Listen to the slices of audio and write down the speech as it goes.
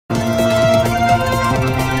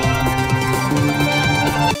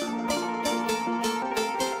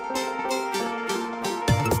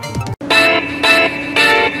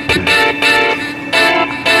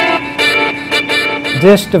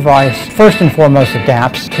This device, first and foremost,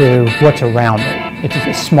 adapts to what's around it.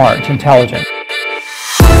 It's smart, it's intelligent.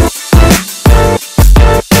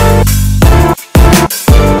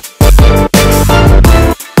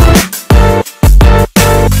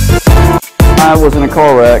 I was in a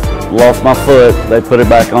car wreck, lost my foot, they put it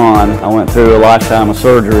back on. I went through a lifetime of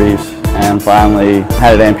surgeries and finally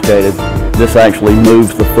had it amputated. This actually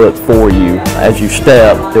moves the foot for you. As you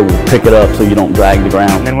step, it will pick it up so you don't drag the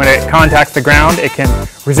ground. And when it contacts the ground, it can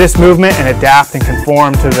resist movement and adapt and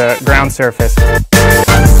conform to the ground surface.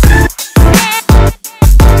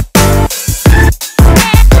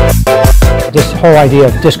 This whole idea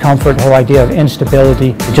of discomfort, the whole idea of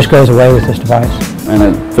instability, it just goes away with this device. And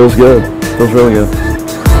it feels good. It feels really good.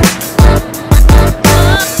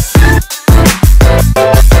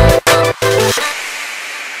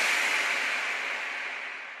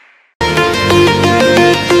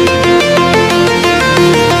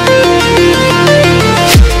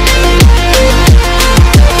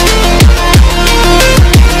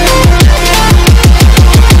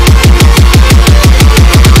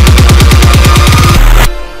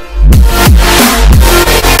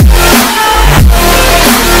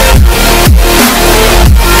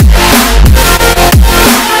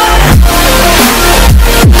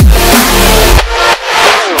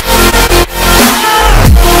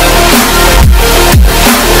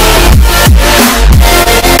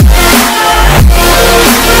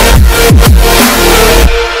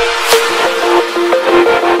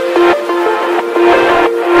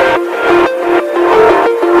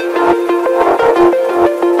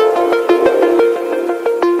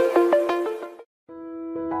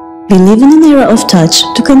 We live in an era of touch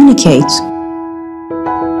to communicate.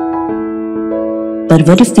 But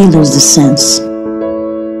what if we lose the sense?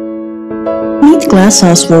 Meet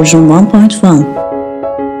GlassOuse version 1.1.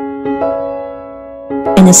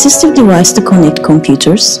 An assistive device to connect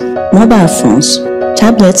computers, mobile phones,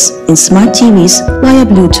 tablets, and smart TVs via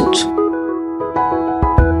Bluetooth.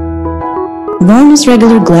 Worn as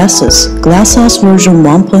regular glasses, GlassOuse version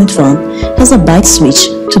 1.1 has a byte switch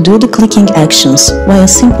to do the clicking actions via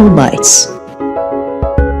simple bytes.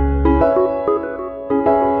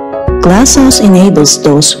 GlassOuse enables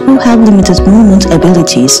those who have limited movement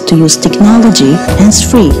abilities to use technology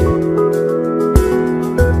hands-free.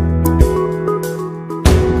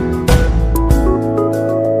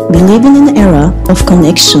 We live in an era of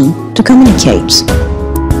connection to communicate,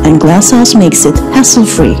 and GlassOuse makes it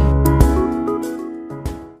hassle-free.